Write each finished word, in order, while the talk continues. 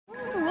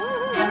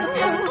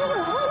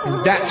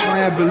And that's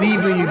why I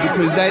believe in you,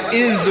 because that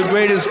is the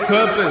greatest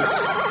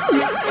purpose.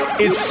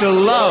 It's to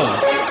love.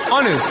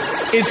 Honest.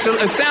 It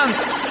sounds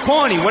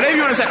corny, whatever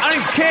you want to say. I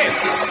don't care.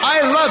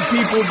 I love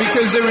people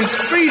because there is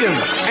freedom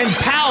and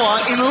power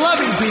in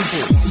loving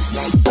people.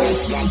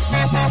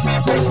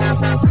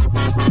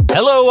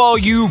 Hello, all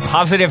you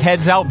positive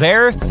heads out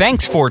there.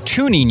 Thanks for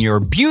tuning your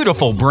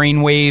beautiful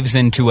brainwaves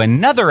into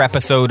another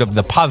episode of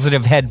the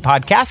Positive Head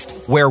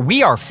Podcast, where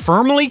we are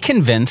firmly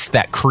convinced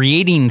that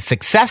creating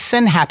success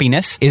and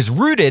happiness is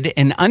rooted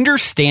in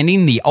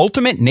understanding the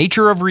ultimate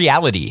nature of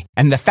reality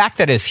and the fact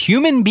that as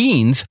human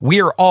beings,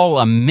 we are all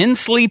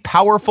immensely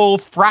powerful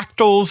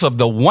fractals of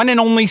the one and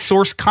only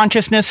source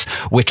consciousness,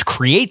 which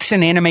creates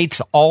and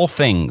animates all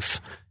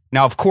things.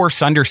 Now, of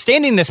course,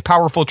 understanding this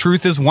powerful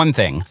truth is one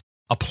thing.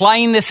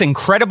 Applying this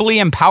incredibly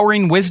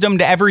empowering wisdom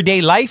to everyday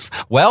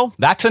life, well,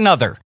 that's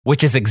another,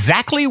 which is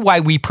exactly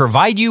why we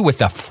provide you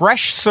with a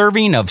fresh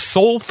serving of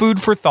soul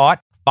food for thought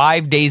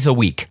 5 days a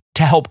week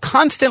to help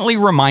constantly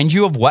remind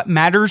you of what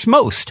matters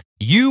most.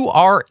 You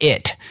are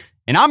it.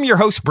 And I'm your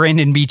host,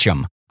 Brandon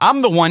Beecham.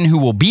 I'm the one who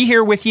will be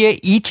here with you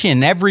each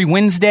and every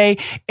Wednesday,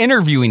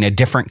 interviewing a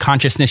different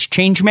consciousness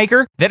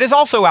changemaker that is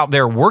also out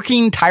there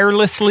working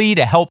tirelessly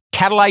to help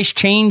catalyze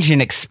change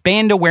and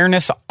expand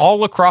awareness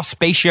all across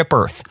Spaceship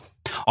Earth.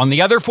 On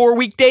the other 4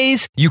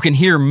 weekdays, you can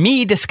hear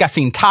me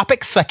discussing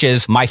topics such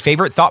as my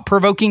favorite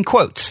thought-provoking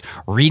quotes,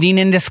 reading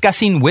and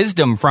discussing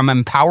wisdom from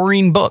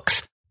empowering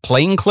books,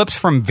 playing clips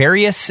from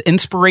various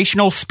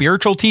inspirational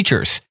spiritual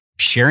teachers,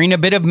 sharing a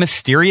bit of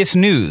mysterious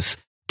news,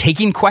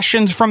 taking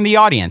questions from the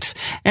audience,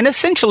 and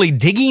essentially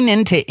digging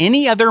into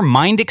any other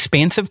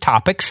mind-expansive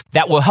topics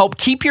that will help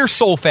keep your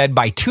soul fed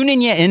by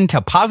tuning you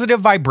into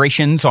positive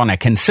vibrations on a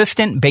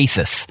consistent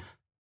basis.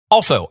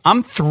 Also,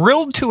 I'm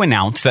thrilled to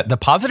announce that the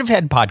Positive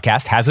Head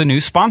Podcast has a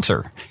new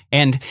sponsor.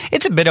 And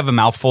it's a bit of a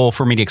mouthful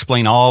for me to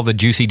explain all the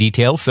juicy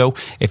details, so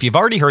if you've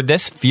already heard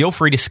this, feel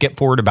free to skip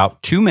forward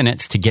about 2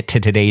 minutes to get to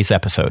today's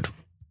episode.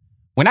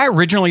 When I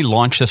originally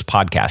launched this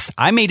podcast,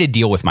 I made a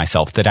deal with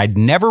myself that I'd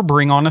never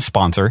bring on a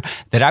sponsor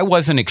that I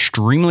wasn't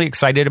extremely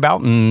excited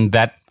about and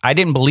that I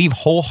didn't believe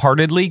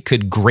wholeheartedly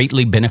could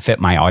greatly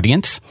benefit my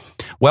audience.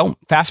 Well,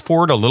 fast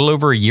forward a little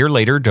over a year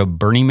later to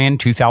Burning Man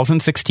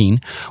 2016,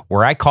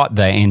 where I caught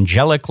the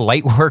angelic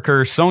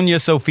lightworker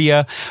Sonia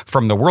Sophia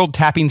from the World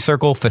Tapping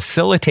Circle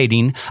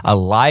facilitating a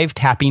live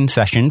tapping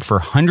session for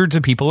hundreds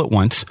of people at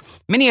once,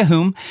 many of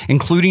whom,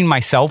 including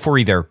myself, were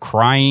either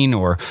crying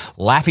or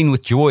laughing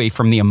with joy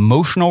from the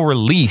emotional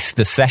release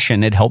the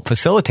session had helped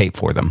facilitate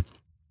for them.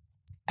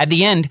 At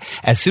the end,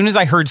 as soon as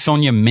I heard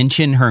Sonia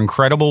mention her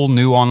incredible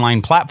new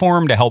online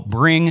platform to help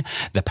bring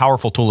the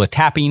powerful tool of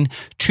tapping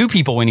to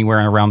people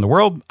anywhere around the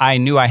world, I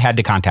knew I had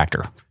to contact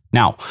her.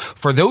 Now,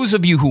 for those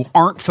of you who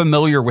aren't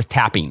familiar with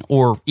tapping,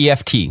 or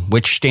EFT,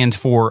 which stands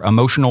for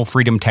Emotional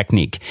Freedom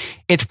Technique,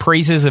 its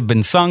praises have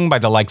been sung by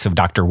the likes of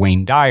Dr.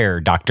 Wayne Dyer,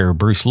 Dr.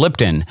 Bruce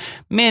Lipton,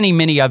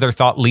 many other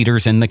thought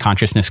leaders in the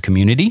consciousness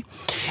community.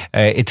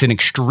 It's an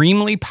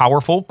extremely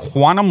powerful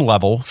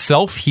quantum-level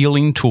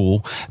self-healing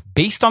tool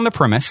based on the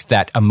premise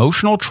that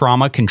emotional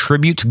trauma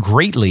contributes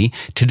greatly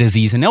to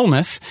disease and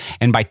illness,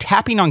 and by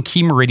tapping on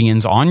key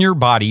meridians on your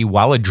body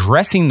while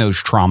addressing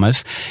those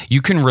traumas,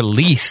 you can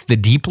release the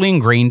deeply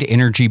ingrained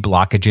energy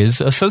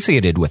blockages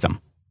associated with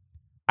them.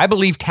 I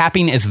believe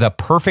tapping is the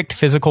perfect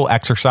physical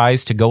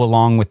exercise to go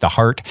along with the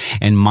heart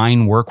and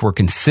mind work we're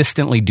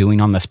consistently doing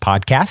on this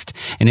podcast,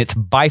 and it's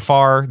by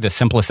far the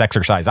simplest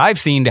exercise I've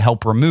seen to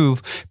help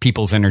remove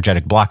people's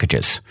energetic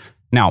blockages.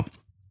 Now,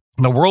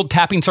 the World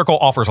Tapping Circle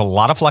offers a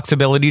lot of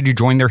flexibility to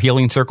join their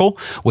healing circle,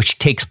 which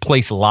takes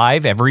place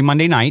live every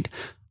Monday night.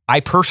 I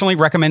personally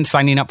recommend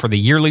signing up for the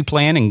yearly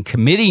plan and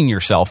committing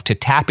yourself to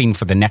tapping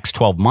for the next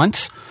 12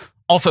 months.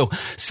 Also,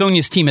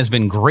 Sonia's team has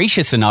been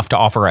gracious enough to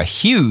offer a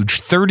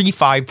huge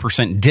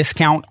 35%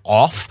 discount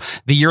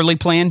off the yearly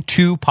plan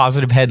to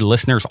Positive Head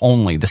listeners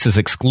only. This is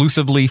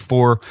exclusively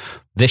for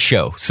this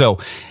show. So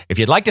if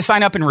you'd like to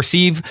sign up and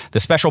receive the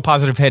special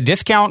Positive Head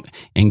discount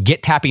and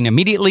get tapping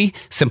immediately,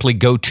 simply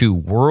go to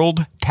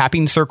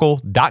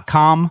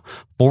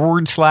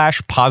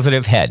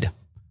worldtappingcircle.com/positive head.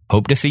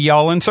 Hope to see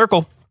y'all in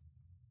circle.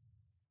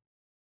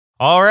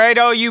 All right,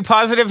 all you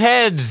positive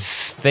heads.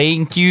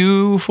 Thank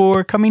you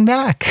for coming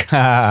back.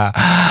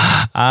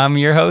 I'm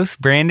your host,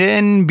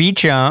 Brandon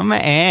Beecham,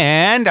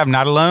 and I'm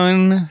not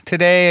alone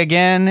today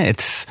again.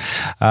 It's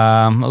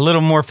a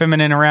little more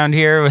feminine around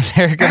here with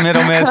Erica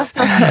Middlemiss.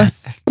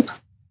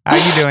 How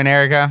you doing,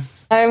 Erica?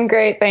 I'm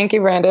great. Thank you,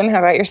 Brandon. How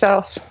about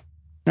yourself?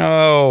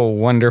 Oh,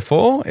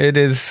 wonderful. It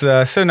is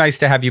so nice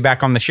to have you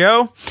back on the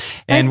show.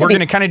 And we're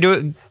going to kind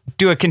of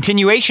do a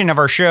continuation of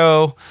our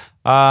show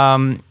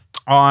on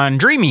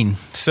dreaming.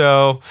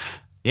 So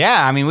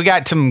yeah, I mean, we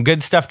got some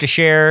good stuff to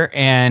share,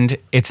 and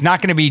it's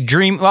not going to be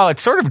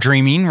it's sort of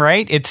dreaming,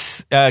 right?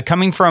 It's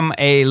coming from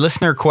a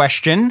listener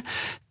question.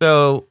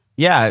 So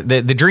Yeah,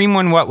 the dream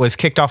one, was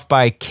kicked off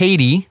by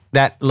Katie.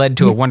 That led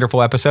to a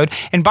wonderful episode.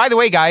 And by the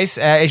way, guys,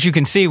 as you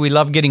can see, we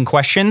love getting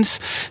questions.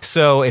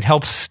 So it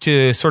helps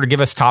to sort of give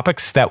us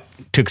topics to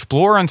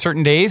explore on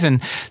certain days.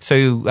 And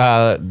so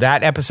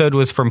that episode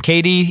was from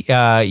Katie.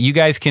 You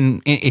guys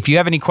can, if you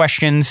have any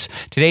questions,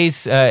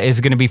 today's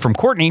is going to be from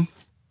Courtney.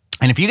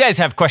 And if you guys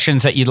have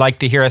questions that you'd like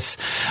to hear us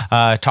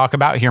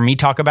hear me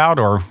talk about,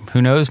 or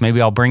who knows, maybe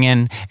I'll bring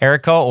in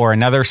Erica or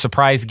another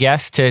surprise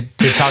guest to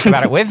talk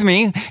about it with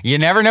me. You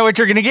never know what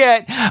you're going to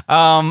get.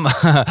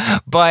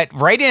 But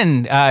write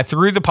in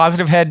through the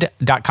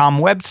positivehead.com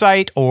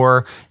website,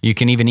 or you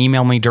can even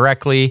email me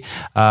directly,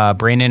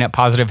 Brandon at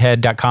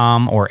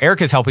positivehead.com, or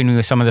Erica's helping me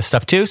with some of this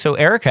stuff too. So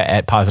Erica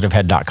at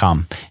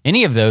positivehead.com.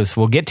 Any of those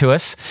will get to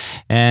us.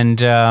 And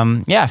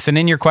send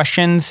in your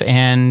questions,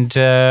 and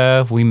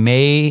we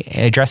may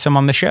address them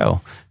on the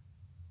show.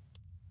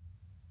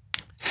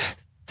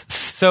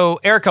 So,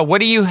 Erica,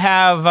 what do you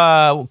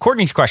have?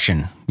 Courtney's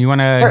question. You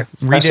want to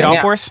read it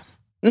off for us?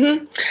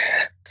 Mm-hmm.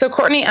 So,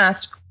 Courtney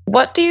asked,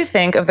 what do you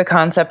think of the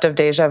concept of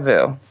déjà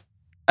vu?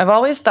 I've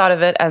always thought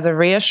of it as a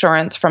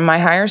reassurance from my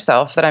higher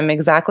self that I'm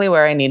exactly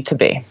where I need to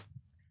be.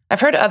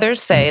 I've heard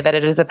others say that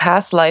it is a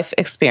past life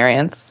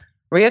experience,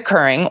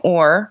 reoccurring,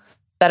 or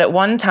that at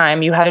one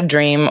time you had a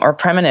dream or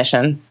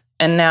premonition,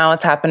 and now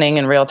it's happening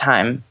in real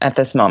time at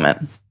this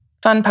moment.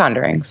 Fun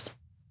ponderings.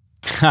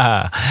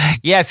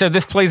 Yeah, so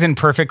this plays in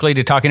perfectly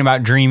to talking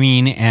about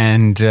dreaming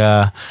and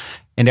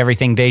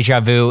everything.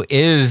 Déjà vu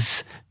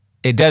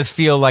it does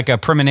feel like a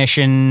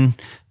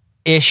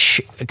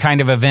premonition-ish kind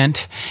of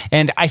event.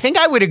 And I think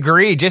I would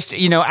agree, just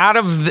right out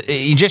of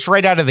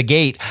the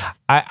gate,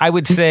 I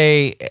would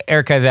say,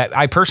 Erica, that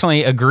I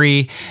personally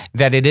agree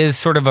that it is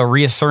sort of a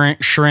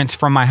reassurance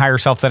from my higher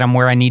self that I'm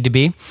where I need to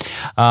be.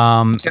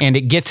 And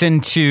it gets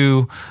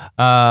into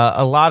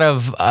a lot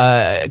of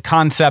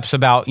concepts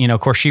about,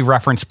 of course, she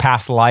referenced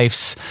past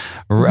lives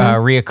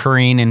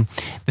reoccurring. And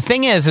the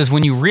thing is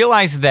when you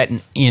realize that,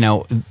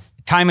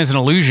 time is an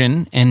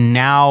illusion and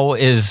now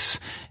is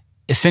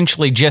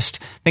essentially just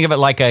think of it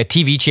like a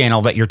TV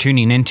channel that you're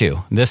tuning into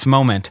this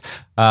moment.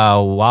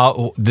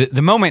 While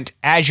the moment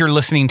as you're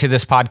listening to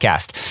this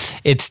podcast,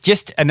 it's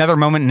just another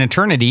moment in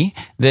eternity.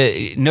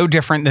 No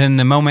different than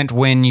the moment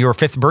when your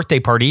 5th birthday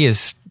party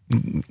is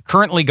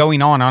currently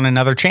going on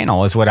another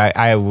channel, is what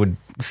I would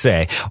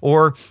say.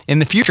 Or in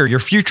the future, your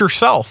future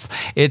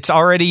self, it's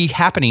already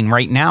happening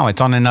right now.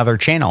 It's on another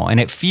channel, and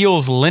it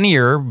feels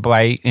linear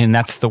and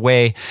that's the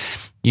way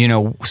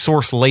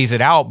Source lays it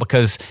out,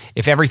 because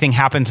if everything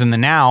happens in the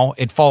now,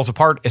 it falls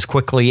apart as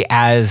quickly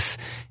as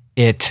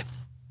it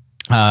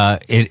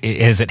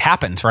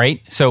happens,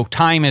 right? So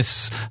time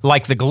is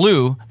like the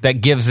glue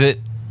that gives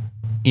it,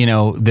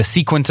 the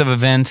sequence of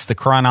events, the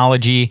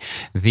chronology,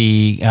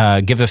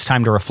 gives us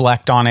time to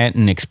reflect on it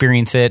and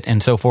experience it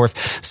and so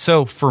forth.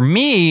 So for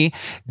me,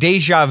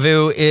 déjà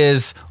vu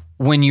is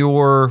when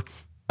you're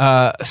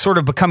sort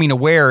of becoming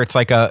aware. It's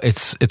like a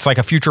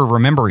future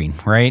remembering,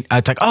 right?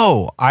 It's like,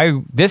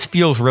 this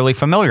feels really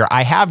familiar.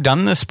 I have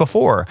done this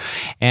before.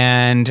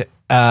 And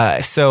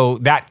so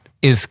that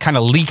is kind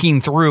of leaking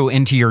through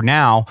into your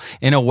now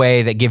in a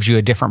way that gives you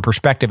a different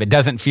perspective. It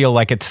doesn't feel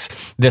like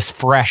it's this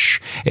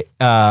fresh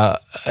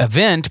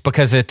event,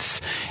 because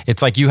it's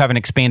like you have an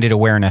expanded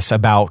awareness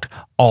about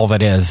all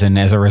that is. And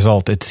as a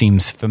result, it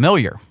seems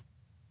familiar.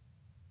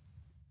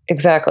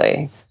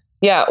 Exactly.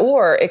 Yeah.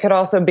 Or it could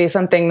also be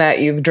something that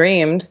you've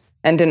dreamed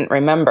and didn't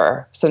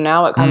remember. So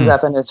now it comes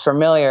up and is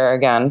familiar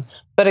again.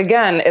 But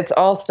again, it's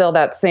all still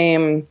that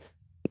same,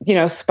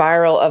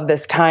 spiral of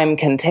this time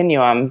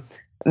continuum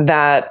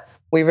that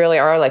we really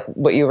are, like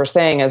what you were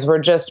saying, is we're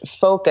just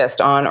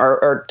focused on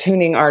or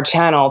tuning our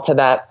channel to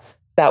that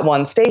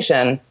one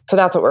station. So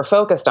that's what we're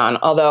focused on.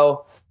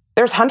 Although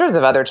there's hundreds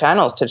of other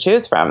channels to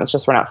choose from. It's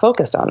just we're not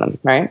focused on them,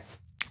 right?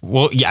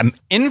 Well, yeah,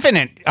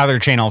 infinite other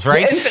channels,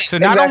 right? Infinite, so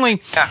not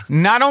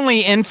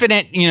only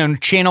infinite,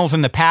 channels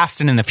in the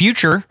past and in the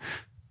future,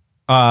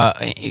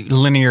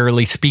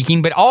 linearly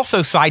speaking, but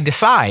also side to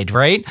side,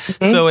 right?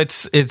 Mm-hmm. So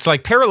it's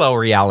like parallel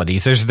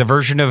realities. There's the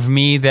version of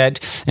me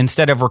that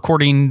instead of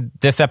recording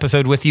this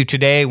episode with you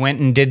today, went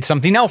and did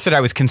something else that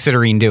I was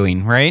considering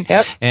doing, right?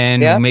 Yep.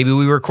 And maybe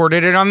we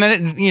recorded it on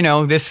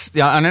this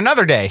on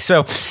another day.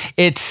 So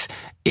it's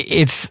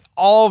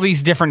all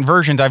these different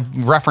versions.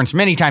 I've referenced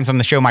many times on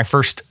the show my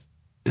first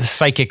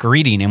psychic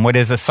reading, and what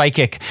is a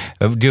psychic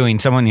of doing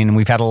someone, and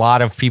we've had a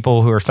lot of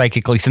people who are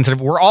psychically sensitive.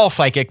 We're all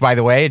psychic, by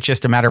the way. It's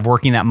just a matter of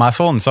working that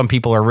muscle, and some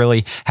people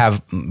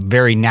have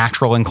very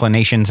natural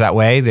inclinations that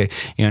way. That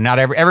not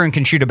everyone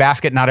can shoot a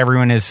basket. Not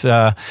everyone is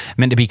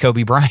meant to be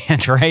Kobe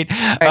Bryant, right?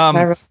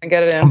 Everyone can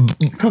get it in.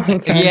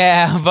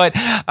 Yeah, but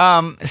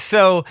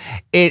so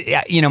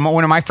it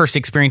one of my first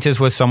experiences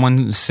was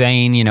someone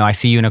saying, I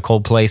see you in a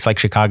cold place like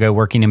Chicago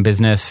working in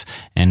business,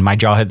 and my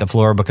jaw hit the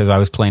floor because I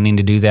was planning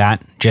to do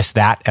that, just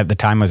that. that at the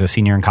time. I was a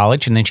senior in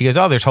college. And then she goes,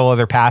 oh, there's a whole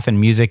other path in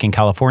music in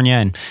California.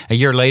 And a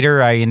year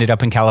later, I ended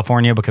up in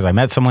California because I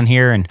met someone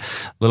here and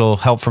a little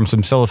help from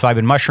some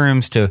psilocybin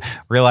mushrooms to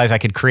realize I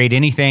could create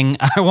anything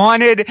I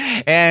wanted.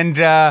 And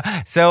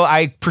so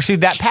I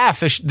pursued that path.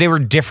 So they were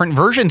different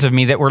versions of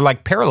me that were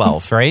like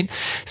parallels, right?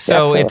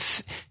 So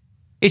it's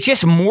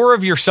just more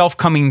of yourself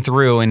coming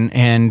through.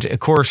 And of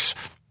course,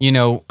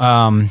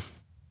 and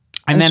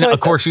then choices.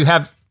 Of course you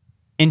have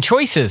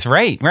choices,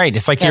 right.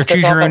 It's like you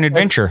choose your own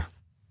adventure.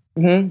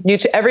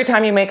 Mm-hmm. Every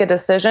time you make a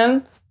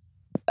decision,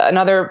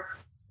 another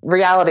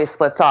reality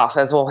splits off,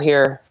 as we'll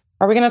hear.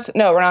 Are we going to?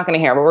 No, we're not going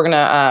to hear, but we're going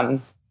to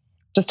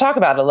just talk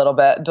about it a little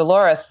bit.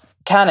 Dolores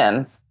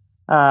Cannon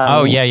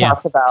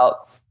talks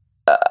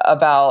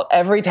about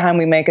every time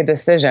we make a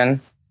decision,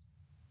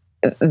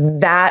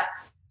 that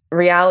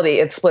reality,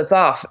 it splits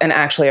off and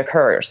actually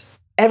occurs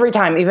every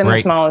time, even the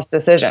smallest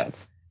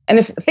decisions.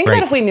 And think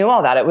about if we knew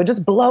all that, it would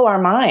just blow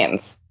our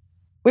minds.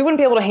 We wouldn't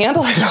be able to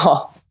handle it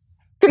all.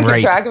 Couldn't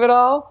keep track of it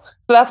all.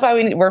 So that's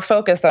why we're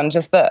focused on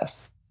just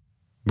this.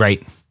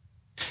 Right.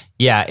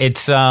 Yeah.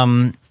 It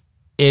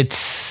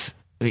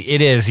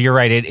is. You're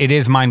right. It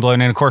is mind blowing.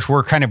 And of course,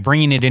 we're kind of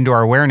bringing it into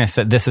our awareness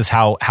that this is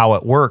how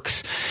it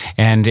works.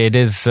 And it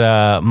is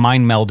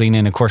mind melding.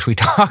 And of course, we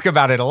talk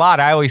about it a lot.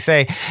 I always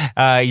say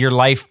your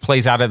life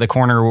plays out at the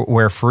corner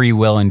where free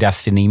will and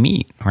destiny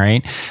meet,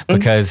 right? Mm-hmm.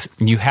 Because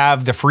you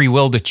have the free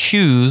will to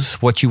choose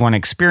what you want to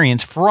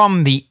experience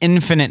from the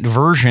infinite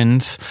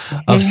versions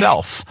of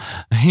self,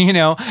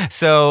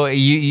 So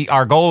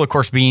our goal, of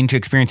course, being to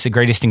experience the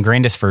greatest and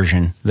grandest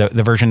version,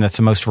 the version that's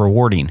the most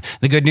rewarding.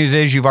 The good news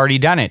is you've already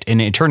done it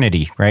in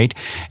eternity, right?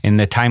 In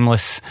the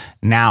timeless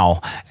now.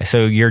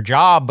 So your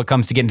job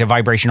becomes to get into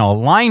vibrational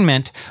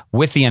alignment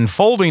with the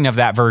unfolding of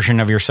that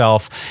version of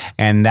yourself.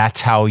 And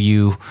that's how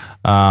you,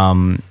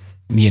 and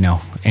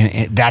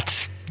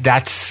that's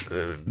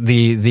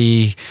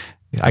the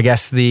I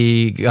guess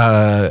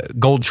the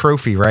gold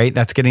trophy, right?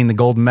 That's getting the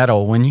gold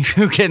medal when you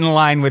get in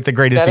line with the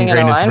greatest and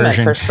grandest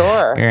version. For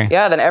sure.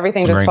 Yeah, then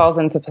everything just falls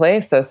into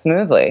place so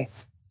smoothly.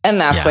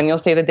 And that's when you'll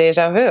see the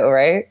déjà vu,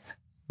 right?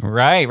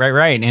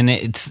 Right. And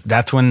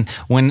that's when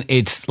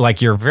it's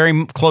like you're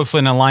very closely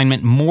in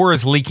alignment, more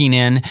is leaking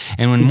in.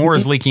 And when more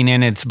is leaking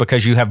in, it's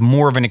because you have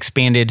more of an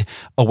expanded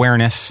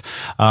awareness.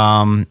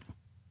 So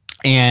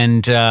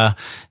the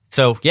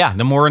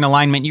more in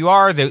alignment you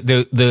are,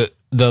 the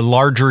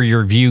larger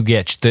your view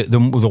gets, the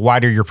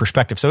wider your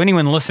perspective. So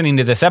anyone listening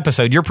to this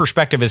episode, your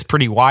perspective is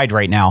pretty wide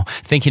right now,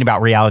 thinking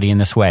about reality in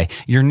this way.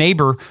 Your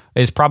neighbor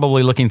is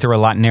probably looking through a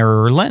lot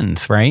narrower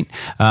lens, right?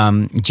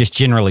 Just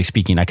generally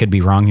speaking, I could be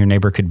wrong. Your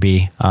neighbor could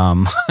be,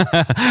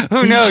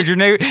 who knows? Your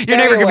neighbor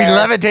could be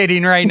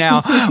levitating right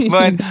now,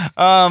 but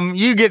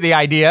you get the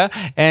idea.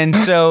 And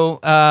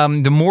so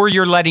the more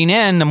you're letting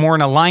in, the more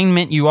in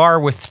alignment you are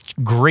with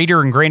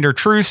greater and greater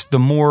truths, the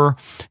more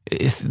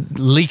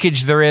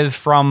leakage there is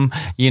from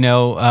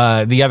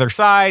the other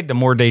side, the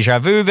more deja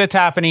vu that's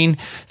happening,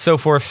 so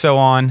forth, so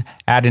on,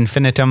 ad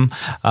infinitum.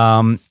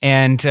 I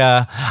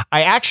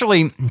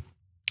actually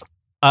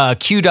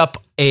queued up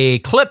a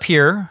clip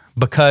here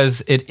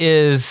because it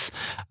is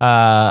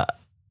a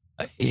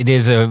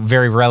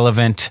very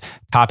relevant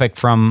topic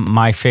from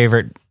my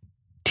favorite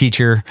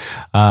teacher,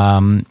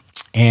 and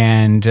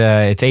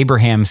it's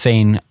Abraham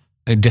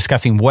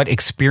discussing what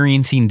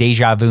experiencing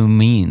deja vu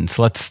means.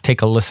 Let's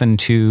take a listen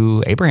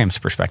to Abraham's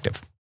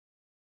perspective.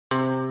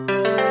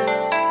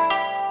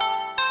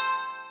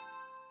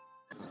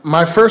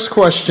 My first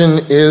question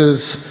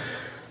is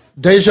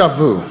deja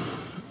vu.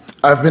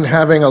 I've been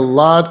having a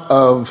lot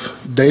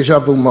of deja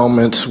vu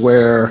moments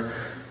where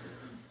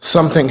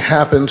something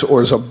happens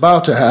or is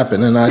about to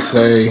happen, and I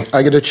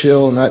get a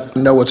chill and I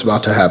know what's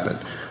about to happen.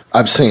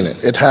 I've seen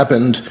it. It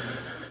happened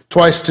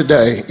twice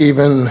today,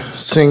 even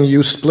seeing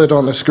you split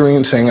on the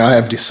screen saying, I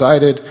have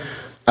decided.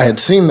 I had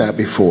seen that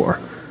before.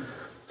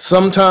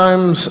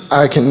 Sometimes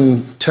I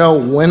can tell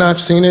when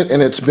I've seen it,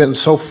 and it's been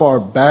so far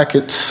back,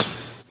 it's,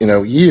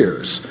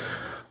 years.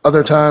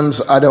 Other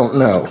times, I don't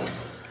know.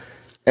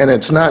 And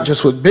it's not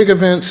just with big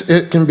events.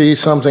 It can be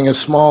something as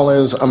small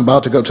as I'm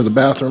about to go to the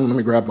bathroom, let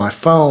me grab my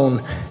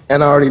phone,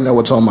 and I already know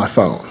what's on my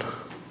phone.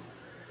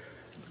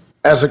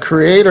 As a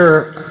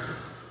creator,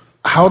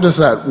 how does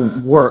that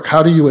work?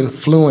 How do you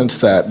influence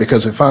that?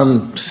 Because if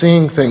I'm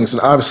seeing things,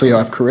 and obviously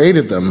I've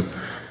created them,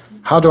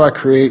 how do I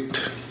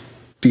create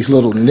these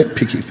little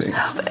nitpicky things?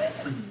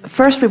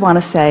 First, we want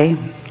to say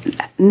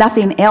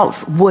nothing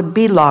else would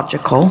be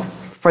logical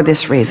for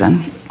this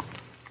reason.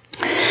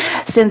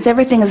 Since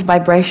everything is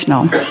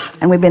vibrational,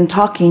 and we've been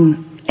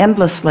talking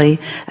endlessly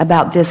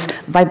about this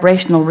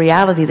vibrational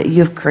reality that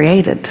you've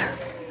created.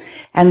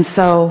 And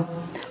so,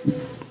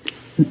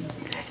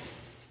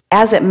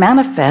 as it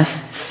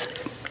manifests,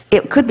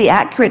 it could be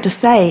accurate to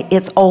say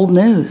it's old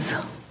news.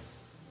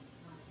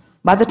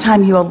 By the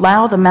time you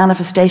allow the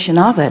manifestation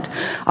of it,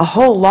 a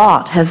whole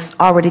lot has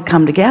already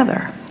come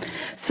together.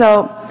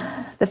 So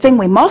the thing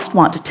we most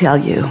want to tell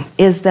you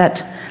is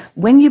that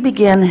when you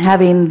begin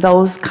having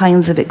those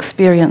kinds of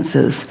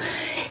experiences,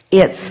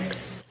 it's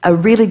a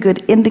really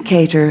good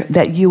indicator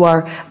that you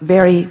are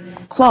very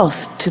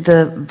close to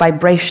the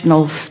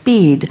vibrational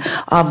speed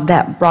of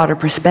that broader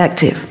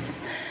perspective.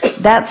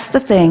 That's the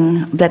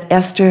thing that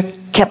Esther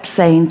kept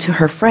saying to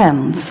her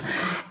friends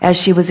as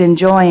she was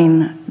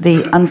enjoying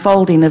the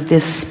unfolding of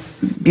this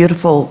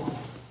beautiful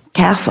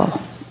castle.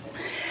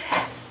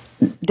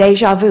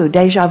 Déjà vu,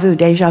 déjà vu,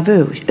 déjà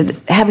vu.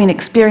 Having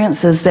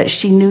experiences that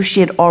she knew she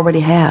had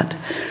already had.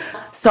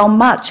 So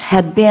much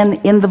had been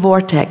in the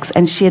vortex,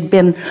 and she had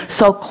been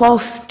so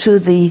close to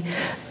the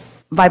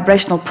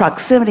vibrational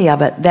proximity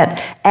of it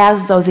that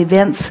as those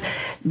events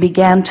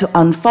began to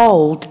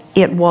unfold,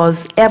 it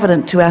was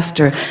evident to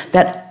Esther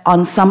that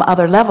on some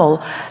other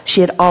level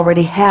she had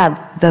already had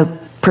the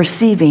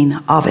perceiving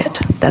of it.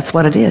 That's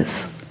what it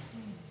is.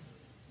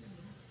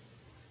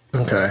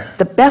 Okay.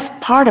 The best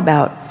part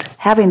about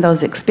having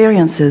those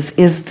experiences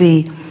is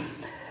the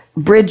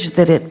bridge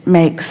that it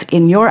makes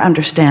in your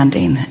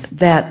understanding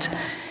that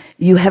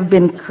you have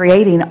been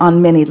creating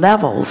on many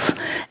levels,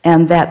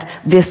 and that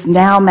this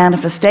now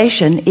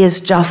manifestation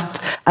is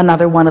just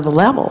another one of the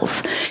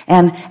levels.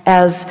 And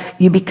as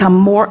you become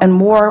more and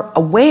more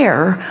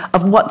aware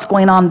of what's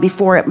going on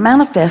before it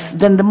manifests,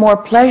 then the more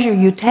pleasure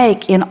you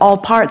take in all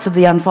parts of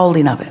the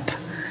unfolding of it.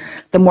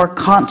 The more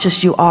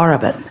conscious you are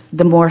of it,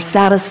 the more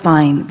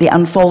satisfying the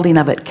unfolding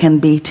of it can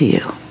be to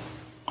you.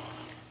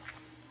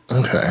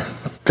 Okay.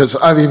 Because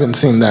I've even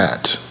seen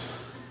that,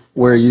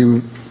 where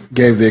you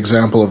gave the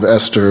example of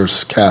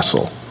Esther's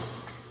castle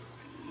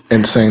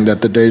and saying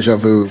that the déjà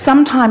vu...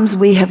 Sometimes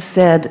we have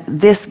said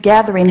this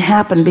gathering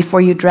happened before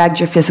you dragged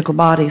your physical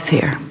bodies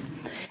here.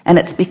 And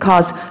it's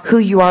because who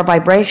you are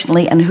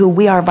vibrationally and who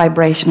we are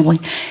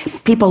vibrationally,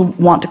 people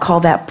want to call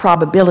that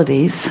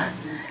probabilities.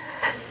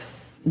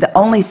 The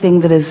only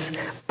thing that is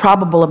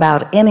probable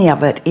about any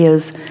of it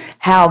is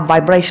how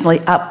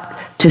vibrationally up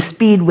to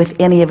speed with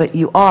any of it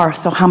you are,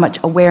 so how much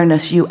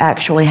awareness you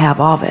actually have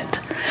of it.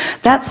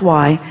 That's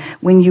why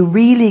when you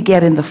really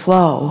get in the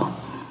flow,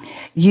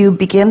 you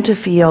begin to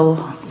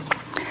feel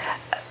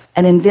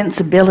an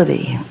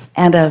invincibility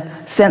and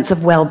a sense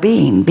of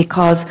well-being,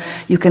 because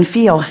you can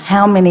feel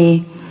how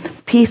many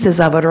pieces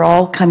of it are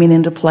all coming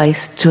into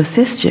place to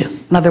assist you.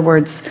 In other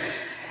words,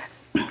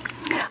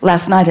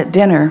 last night at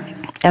dinner,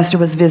 Esther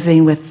was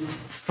visiting with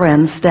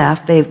friends,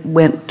 staff. They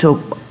went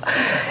to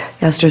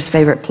Esther's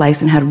favorite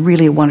place and had a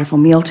really wonderful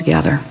meal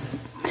together.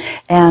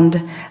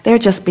 And they're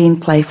just being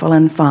playful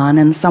and fun,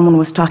 and someone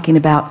was talking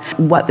about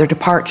what their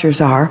departures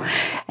are,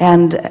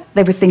 and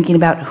they were thinking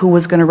about who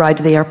was going to ride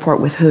to the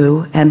airport with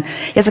who, and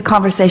it's a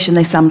conversation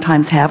they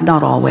sometimes have,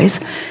 not always.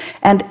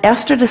 And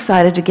Esther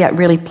decided to get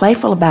really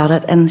playful about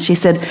it, and she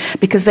said,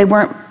 because they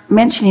weren't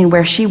mentioning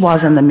where she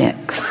was in the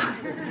mix,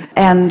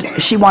 and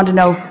she wanted to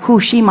know who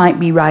she might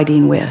be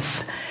riding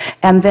with.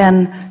 And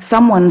then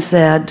someone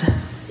said,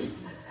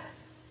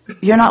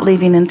 "You're not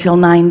leaving until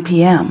 9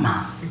 p.m.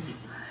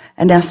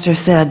 And Esther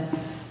said,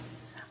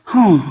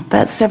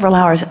 that's several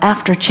hours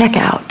after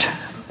checkout.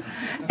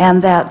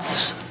 And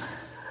that's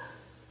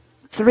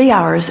 3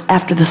 hours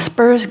after the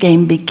Spurs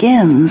game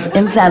begins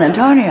in San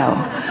Antonio.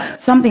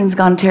 Something's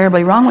gone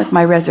terribly wrong with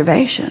my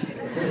reservation,"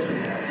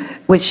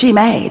 which she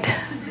made.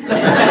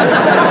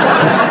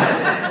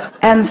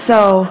 And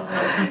so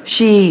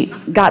she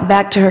got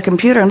back to her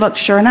computer and looked.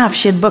 Sure enough,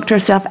 she had booked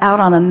herself out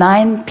on a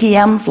 9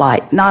 p.m.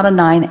 flight, not a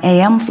 9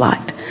 a.m.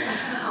 flight.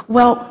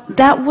 Well,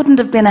 that wouldn't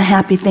have been a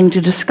happy thing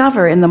to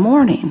discover in the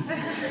morning.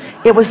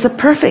 It was the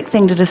perfect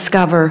thing to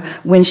discover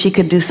when she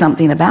could do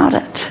something about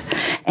it.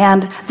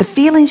 And the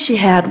feeling she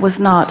had was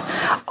not,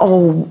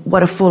 "Oh,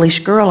 what a foolish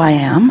girl I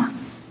am."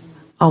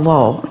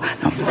 Although,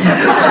 no.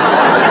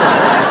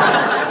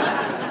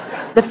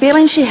 The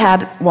feeling she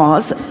had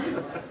was,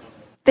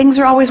 things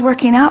are always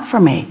working out for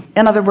me.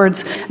 In other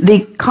words, the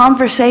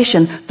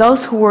conversation,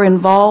 those who were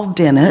involved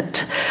in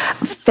it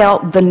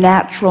felt the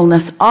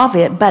naturalness of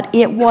it, but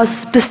it was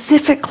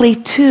specifically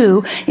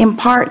to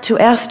impart to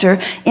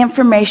Esther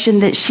information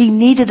that she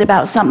needed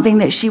about something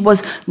that she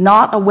was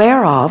not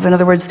aware of. In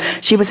other words,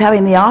 she was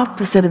having the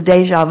opposite of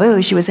déjà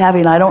vu. She was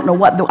having, I don't know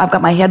what, I've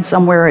got my head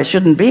somewhere it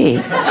shouldn't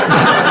be.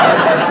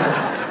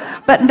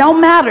 But no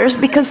matters,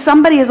 because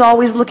somebody is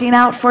always looking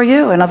out for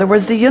you. In other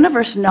words, the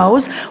universe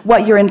knows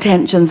what your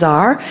intentions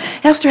are.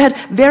 Esther had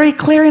very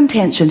clear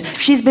intention.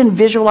 She's been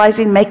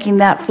visualizing making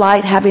that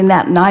flight, having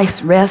that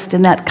nice rest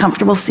in that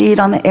comfortable seat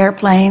on the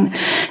airplane,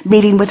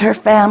 meeting with her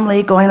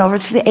family, going over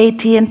to the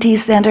AT&T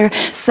Center,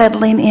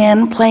 settling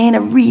in, playing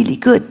a really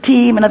good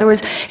team. In other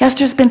words,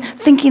 Esther's been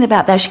thinking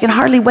about that. She can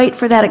hardly wait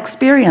for that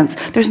experience.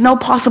 There's no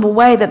possible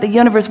way that the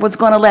universe was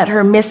going to let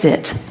her miss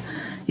it.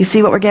 You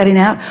see what we're getting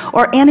at?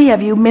 Or any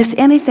of you miss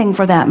anything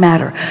for that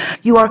matter.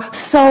 You are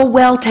so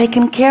well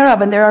taken care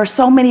of, and there are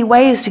so many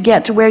ways to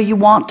get to where you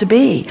want to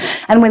be.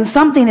 And when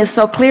something is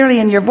so clearly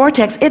in your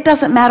vortex, it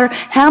doesn't matter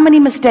how many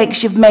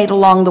mistakes you've made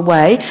along the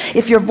way.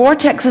 If your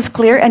vortex is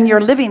clear and you're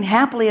living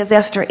happily as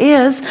Esther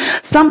is,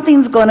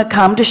 something's going to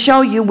come to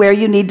show you where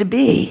you need to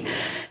be.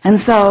 And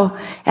so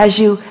as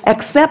you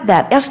accept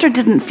that, Esther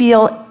didn't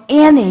feel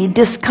any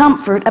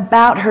discomfort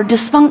about her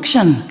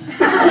dysfunction.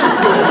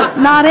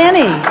 Not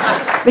any.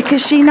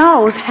 because she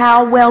knows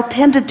how well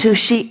tended to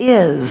she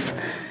is,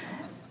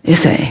 you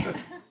see.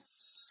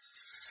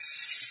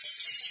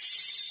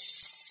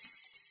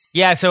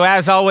 Yeah, so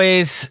as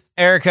always,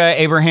 Erica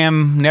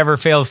Abraham never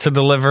fails to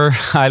deliver.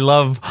 I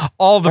love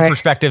all the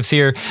perspectives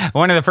here.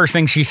 One of the first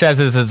things she says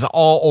is it's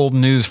all old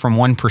news from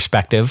one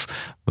perspective.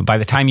 But by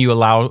the time you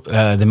allow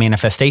the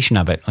manifestation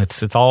of it,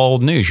 it's all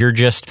old news. You're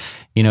just,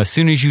 as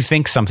soon as you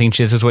think something,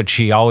 this is what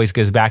she always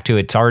goes back to.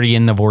 It's already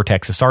in the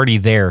vortex. It's already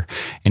there.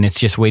 And it's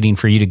just waiting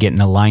for you to get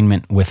in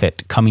alignment with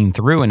it coming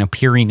through and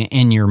appearing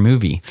in your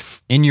movie,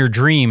 in your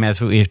dream,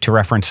 to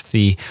reference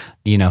the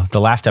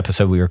last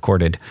episode we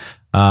recorded.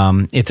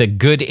 It's a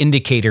good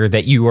indicator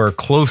that you are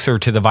closer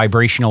to the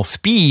vibrational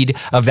speed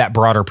of that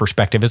broader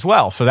perspective as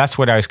well. So that's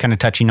what I was kind of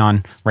touching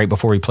on right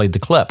before we played the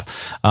clip.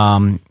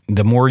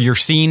 The more you're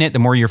seeing it, the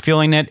more you're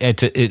feeling it.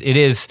 It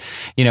is,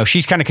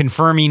 she's kind of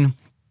confirming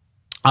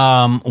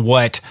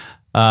what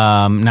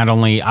not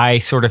only I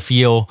sort of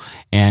feel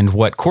and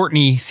what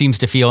Courtney seems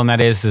to feel, and that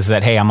is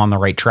that, hey, I'm on the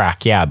right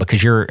track. Yeah,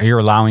 because you're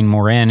allowing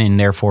more in, and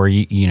therefore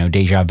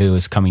deja vu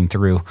is coming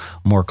through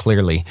more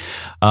clearly.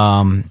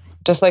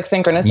 Just like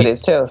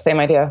synchronicities too, same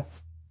idea.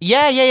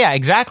 Yeah,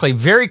 exactly.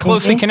 Very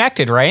closely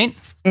connected, right?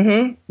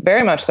 Mm-hmm.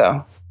 Very much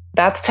so.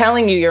 That's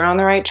telling you you're on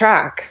the right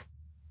track.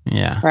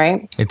 Yeah.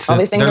 Right? All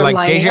these things are like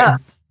lining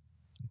up.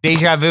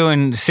 Deja vu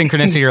and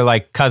synchronicity are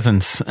like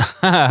cousins.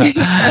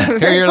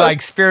 You're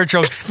like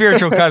spiritual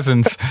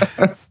cousins.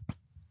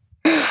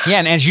 Yeah,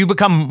 and as you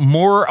become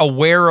more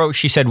aware,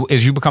 she said,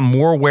 as you become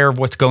more aware of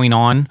what's going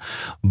on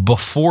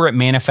before it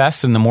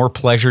manifests, and the more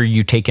pleasure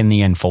you take in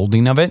the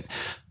unfolding of it.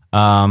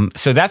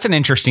 So that's an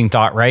interesting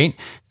thought, right?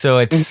 So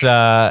it's,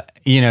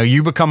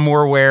 you become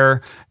more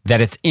aware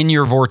that it's in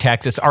your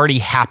vortex. It's already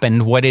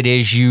happened, what it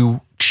is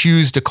you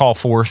choose to call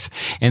forth.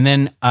 And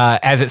then,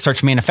 as it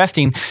starts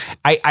manifesting,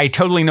 I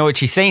totally know what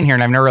she's saying here,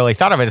 and I've never really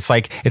thought of it.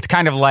 It's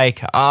kind of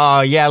like,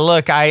 oh yeah,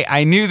 look,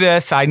 I knew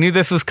this. I knew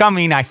this was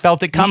coming. I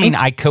felt it coming.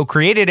 I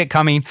co-created it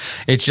coming.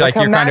 It's look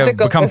like you're kind of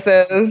become,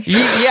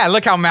 yeah,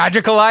 look how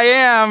magical I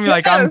am.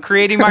 Like I'm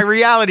creating my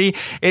reality.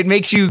 It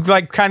makes you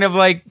kind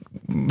of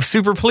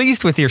super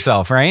pleased with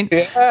yourself, right?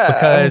 Yeah.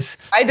 Because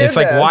it's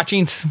like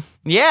watching,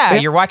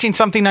 you're watching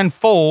something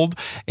unfold,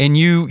 and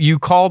you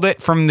called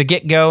it from the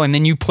get-go, and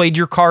then you played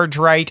your cards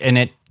right, and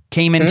it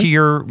came into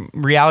your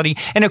reality.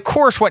 And of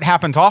course, what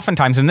happens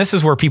oftentimes, and this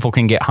is where people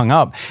can get hung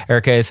up,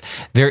 Erica, is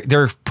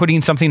they're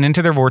putting something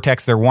into their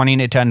vortex. They're wanting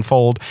it to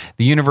unfold.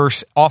 The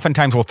universe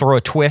oftentimes will throw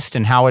a twist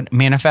in how it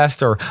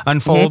manifests or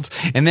unfolds.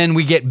 And then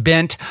we get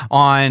bent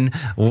on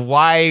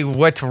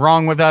what's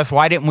wrong with us?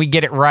 Why didn't we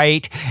get it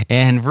right?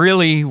 And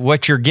really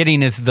what you're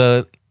getting is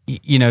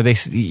you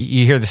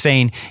hear the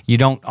saying, you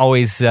don't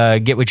always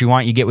get what you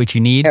want, you get what you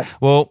need. Yep.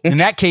 Well, in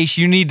that case,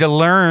 you need to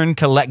learn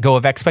to let go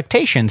of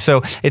expectations. So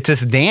it's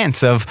this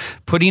dance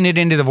of putting it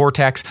into the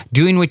vortex,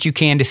 doing what you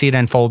can to see it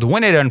unfold.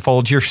 When it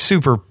unfolds, you're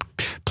super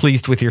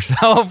pleased with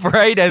yourself,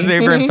 right? As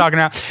Abraham's talking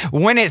about.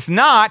 When it's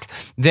not,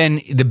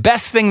 then the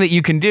best thing that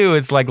you can do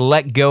is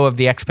let go of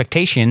the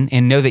expectation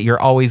and know that you're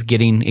always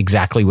getting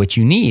exactly what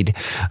you need.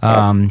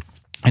 And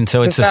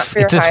so it's not for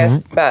your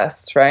highest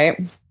best, right?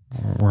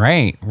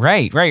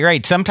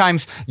 Right.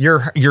 Sometimes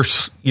your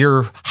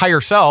higher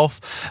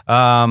self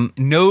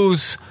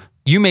knows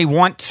you may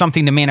want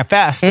something to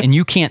manifest, and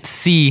you can't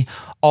see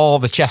all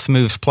the chess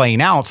moves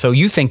playing out, so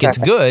you think it's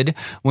good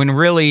when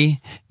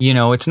really,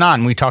 it's not.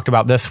 And we talked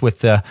about this with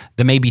the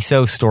maybe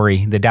so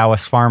story, the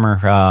Taoist farmer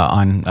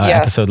on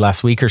episode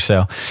last week or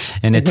so.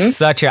 And it's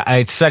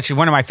such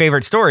one of my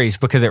favorite stories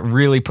because it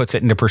really puts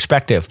it into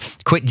perspective.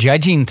 Quit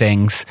judging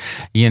things,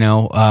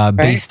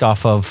 based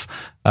off of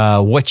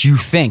what you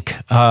think,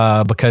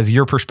 because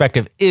your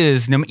perspective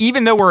is,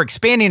 even though we're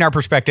expanding our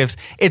perspectives,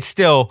 it's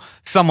still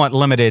somewhat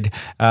limited,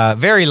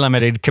 very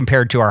limited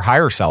compared to our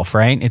higher self,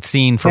 right? It's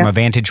seen from a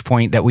vantage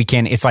point that we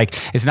can, it's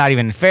not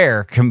even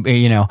fair,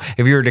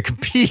 if you were to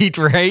compete,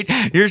 right?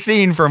 You're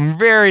seeing from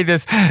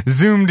this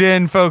zoomed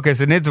in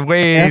focus, and it's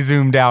way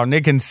zoomed out, and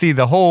it can see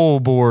the whole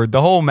board,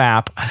 the whole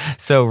map.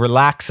 So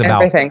relax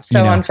about everything.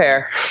 So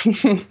unfair.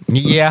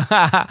 Yeah.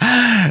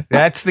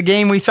 That's the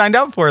game we signed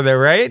up for there,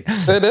 right?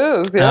 It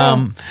is.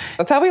 Yeah.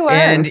 That's how we learn.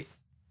 And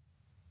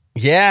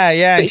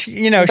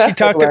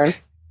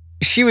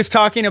she was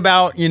talking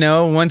about,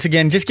 once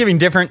again, just giving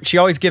different, she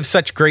always gives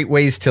such great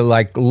ways to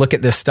look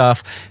at this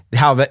stuff,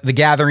 how the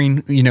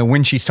gathering,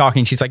 when she's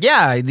talking, she's like,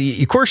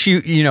 of course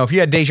if you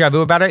had deja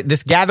vu about it,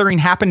 this gathering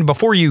happened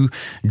before you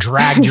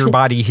dragged your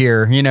body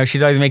here.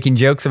 She's always making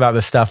jokes about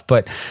this stuff,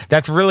 but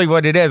that's really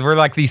what it is. We're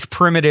like this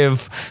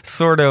primitive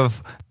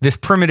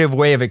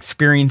way of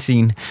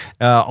experiencing,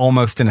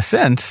 almost in a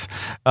sense,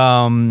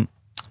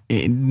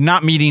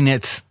 not meaning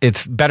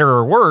it's better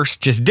or worse,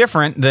 just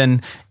different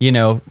than,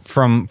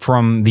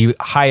 from the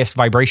highest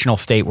vibrational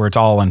state where it's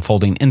all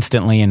unfolding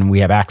instantly and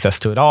we have access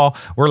to it all.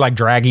 We're like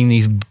dragging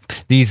these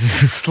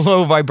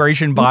slow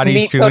vibration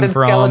bodies to and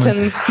from.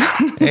 Skeletons.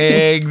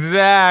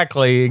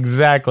 Exactly.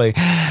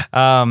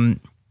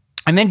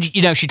 And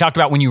then, she talked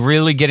about when you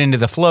really get into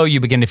the flow, you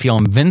begin to feel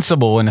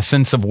invincible in a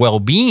sense of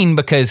well-being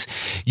because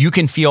you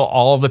can feel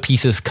all the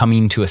pieces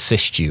coming to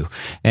assist you.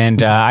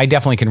 And I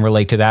definitely can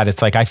relate to that.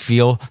 It's like I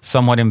feel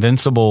somewhat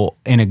invincible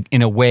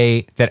in a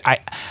way that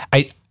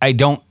I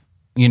don't,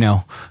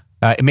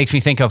 it makes me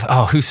think of,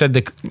 who said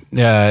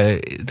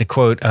the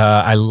quote?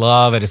 I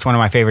love it. It's one of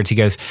my favorites. He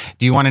goes,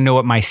 "Do you want to know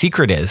what my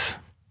secret is?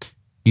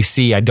 You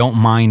see, I don't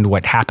mind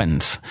what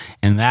happens."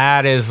 And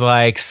that is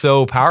like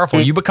so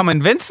powerful. You become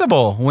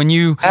invincible when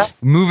you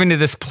move into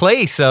this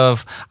place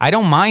of, I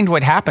don't mind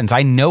what happens.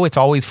 I know it's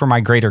always for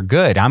my greater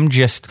good.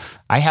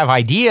 I have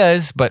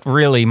ideas, but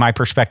really my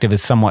perspective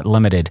is somewhat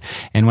limited.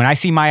 And when I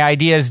see my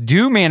ideas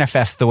do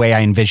manifest the way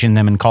I envision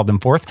them and call them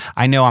forth,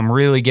 I know I'm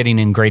really getting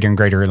in greater and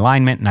greater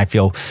alignment. And I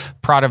feel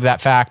proud of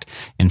that fact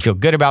and feel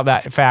good about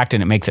that fact.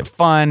 And it makes it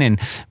fun.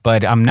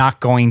 But I'm not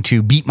going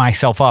to beat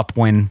myself up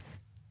when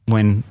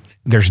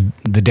there's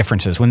the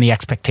differences, when the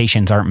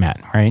expectations aren't met,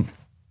 right?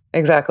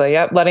 Exactly.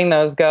 Yep. Letting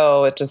those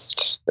go, it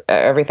just,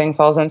 everything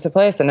falls into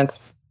place. And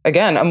it's,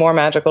 again, a more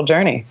magical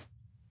journey.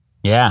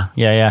 Yeah.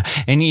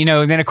 And,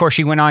 then of course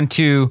she went on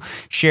to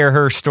share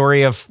her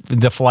story of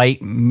the flight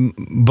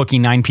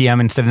booking 9 p.m.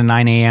 instead of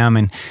 9 a.m.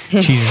 And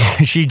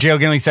she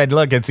jokingly said,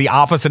 look, it's the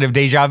opposite of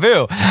deja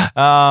vu.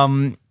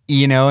 And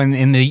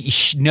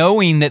the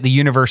knowing that the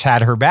universe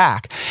had her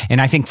back.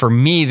 And I think for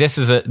me, this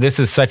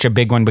is such a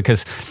big one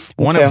because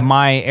one of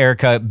my,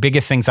 Erica,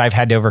 biggest things I've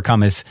had to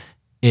overcome is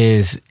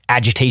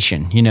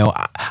agitation.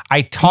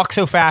 I talk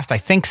so fast. I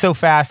think so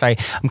fast. I'm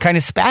kind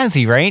of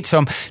spazzy, right? So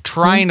I'm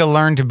trying to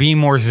learn to be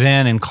more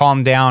zen and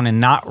calm down and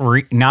not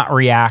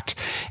react.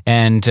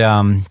 And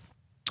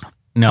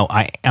no,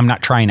 I'm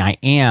not trying. I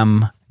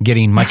am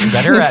getting much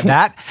better at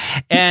that.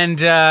 And,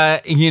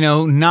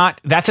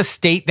 that's a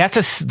state,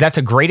 that's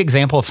a great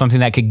example of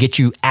something that could get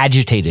you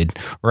agitated.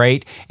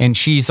 Right. And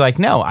she's like,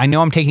 no, I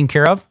know I'm taken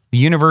care of. The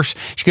universe,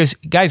 she goes,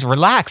 guys,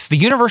 relax. The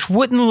universe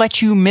wouldn't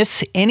let you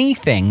miss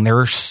anything. There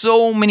are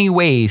so many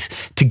ways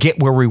to get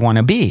where we want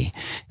to be.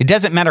 It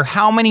doesn't matter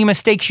how many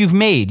mistakes you've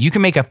made. You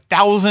can make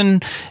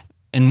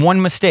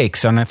 1,001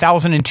 mistakes. On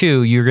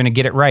 1,002, you're going to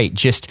get it right.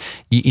 Just,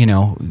 you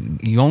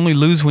only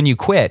lose when you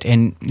quit.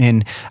 And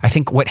I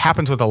think what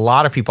happens with a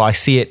lot of people, I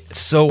see it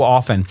so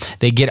often.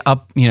 They get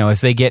up,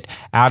 as they get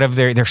out of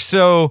they're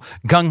so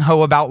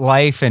gung-ho about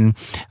life and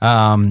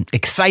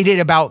excited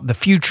about the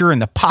future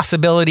and the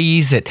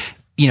possibilities at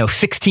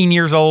 16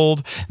 years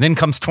old, then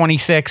comes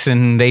 26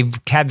 and they've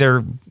had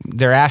their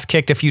ass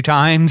kicked a few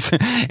times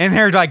and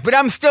they're like, but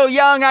I'm still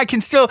young. I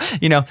can still,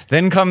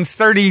 then comes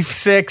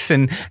 36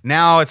 and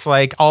now it's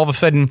like all of a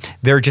sudden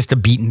they're just a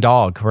beaten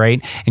dog. Right.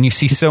 And you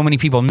see so many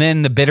people and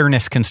then the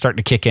bitterness can start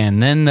to kick in.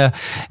 Then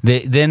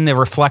the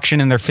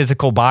reflection in their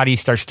physical body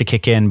starts to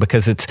kick in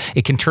because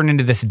it can turn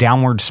into this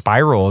downward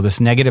spiral, this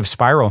negative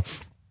spiral.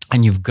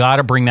 And you've got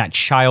to bring that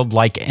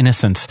childlike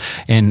innocence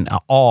and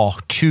awe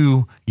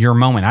to your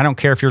moment. I don't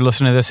care if you're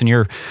listening to this and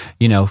you're,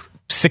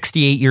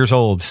 68 years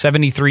old,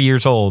 73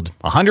 years old,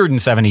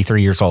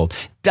 173 years old.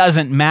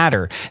 Doesn't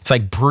matter. It's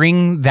like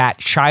bring that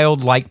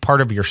childlike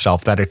part of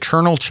yourself, that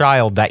eternal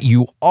child that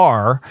you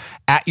are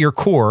at your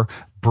core.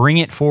 Bring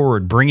it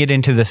forward, bring it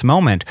into this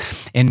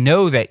moment and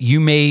know that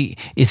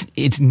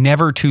it's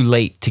never too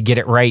late to get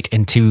it right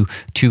and to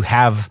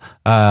have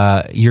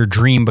your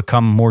dream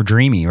become more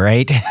dreamy,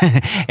 right?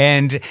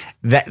 And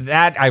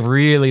that I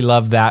really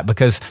love that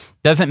because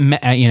doesn't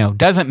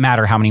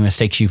matter how many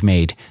mistakes you've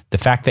made. The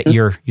fact that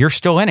you're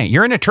still in it,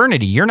 you're in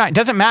eternity. It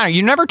doesn't matter.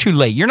 You're never too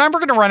late. You're never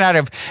going to run out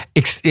of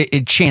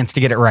a chance to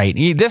get it right.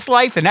 This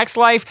life, the next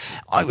life,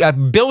 a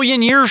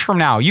billion years from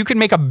now, you can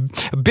make a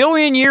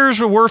billion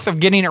years worth of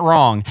getting it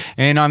wrong.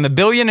 And on the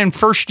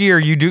 1,000,001st year,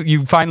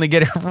 you finally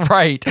get it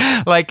right.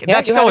 Like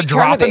that's still a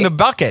drop in the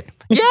bucket.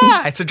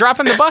 Yeah, it's a drop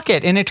in the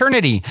bucket in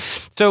eternity.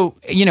 So,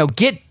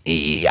 get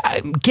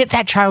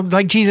that child,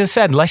 like Jesus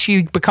said, unless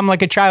you become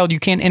like a child, you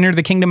can't enter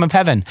the kingdom of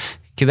heaven.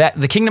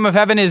 The kingdom of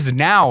heaven is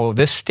now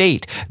this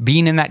state,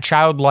 being in that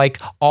childlike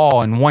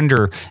awe and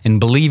wonder and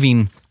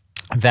believing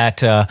that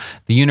the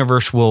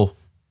universe will.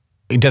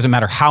 It doesn't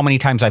matter how many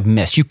times I've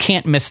missed. You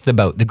can't miss the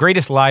boat. The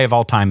greatest lie of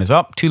all time is,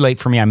 too late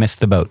for me. I missed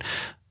the boat.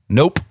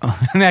 Nope.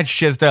 That's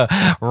just a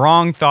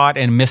wrong thought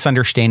and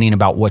misunderstanding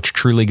about what's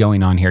truly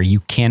going on here.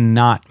 You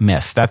cannot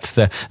miss. That's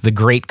the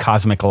great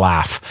cosmic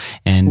laugh.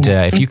 And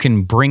if you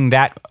can bring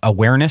that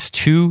awareness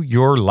to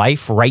your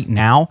life right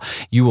now,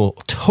 you will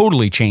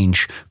totally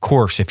change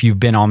course if you've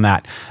been on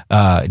that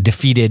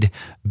defeated,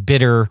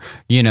 bitter,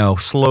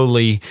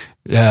 slowly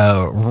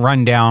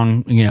run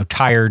down,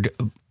 tired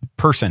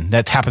person.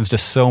 That happens to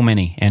so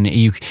many. And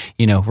you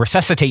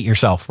resuscitate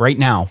yourself right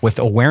now with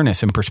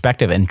awareness and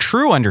perspective and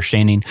true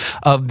understanding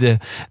of the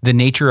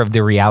nature of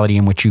the reality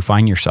in which you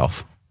find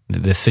yourself,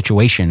 the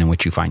situation in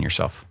which you find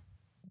yourself.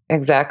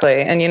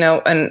 Exactly.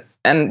 And,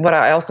 and what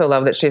I also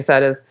love that she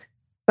said is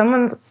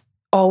someone's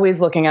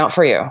always looking out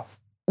for you.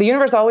 The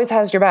universe always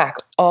has your back.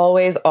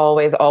 Always,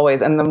 always,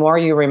 always. And the more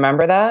you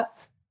remember that,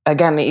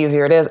 again, the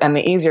easier it is. And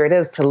the easier it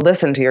is to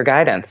listen to your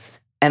guidance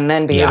and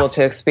then be able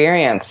to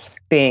experience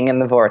being in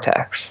the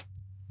vortex.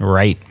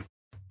 Right.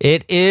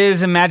 It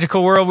is a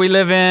magical world we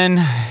live in.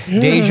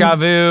 Deja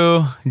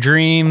vu,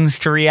 dreams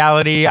to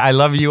reality. I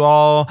love you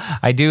all.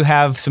 I do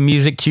have some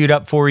music queued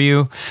up for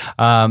you.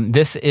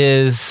 This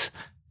is,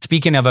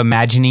 speaking of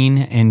imagining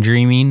and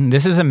dreaming,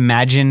 this is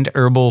Imagined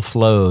Herbal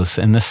Flows,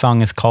 and this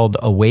song is called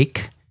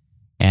Awake.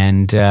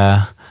 And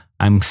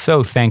I'm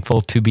so thankful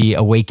to be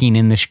awaking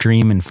in this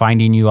dream and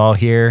finding you all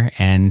here.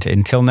 And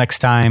until next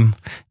time,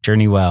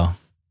 journey well.